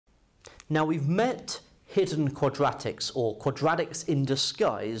Now we've met hidden quadratics or quadratics in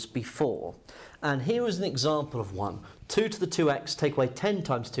disguise before, and here is an example of one. 2 to the 2x, take away 10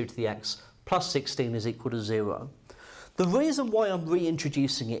 times 2 to the x, plus 16 is equal to 0. The reason why I'm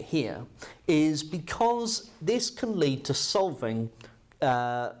reintroducing it here is because this can lead to solving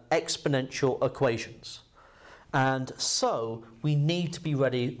exponential equations, and so we need to be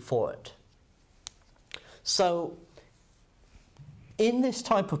ready for it. So in this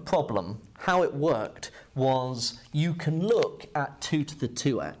type of problem, how it worked was you can look at 2 to the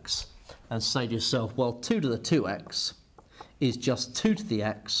 2x and say to yourself, well, 2 to the 2x is just 2 to the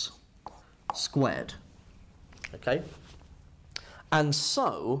x squared, okay? And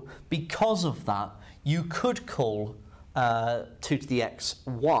so, because of that, you could call 2 to the x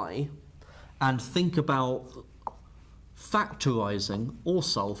y and think about factorising or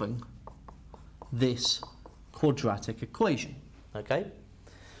solving this quadratic equation, okay?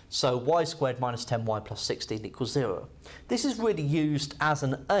 So y squared minus 10y plus 16 equals 0. This is really used as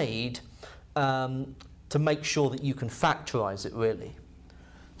an aid to make sure that you can factorise it, really.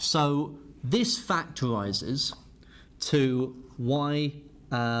 So this factorises to y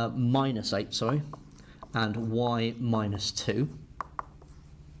minus 8, sorry, and y minus 2.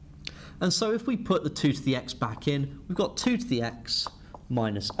 And so if we put the 2 to the x back in, we've got 2 to the x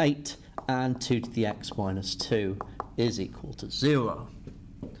minus 8 and 2 to the x minus 2 is equal to 0.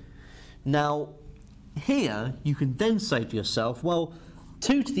 Now, here you can then say to yourself, well,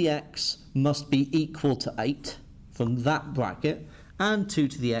 2 to the x must be equal to 8 from that bracket, and 2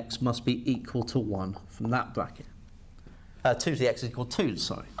 to the x must be equal to 1 from that bracket. 2 to the x is equal to 2,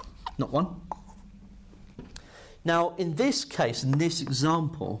 sorry, not 1. Now, in this case, in this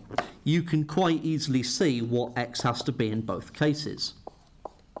example, you can quite easily see what x has to be in both cases.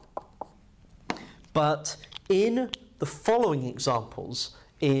 But in the following examples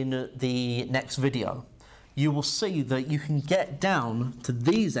in the next video, you will see that you can get down to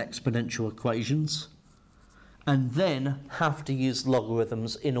these exponential equations and then have to use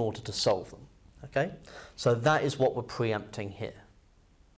logarithms in order to solve them. Okay? So that is what we're preempting here.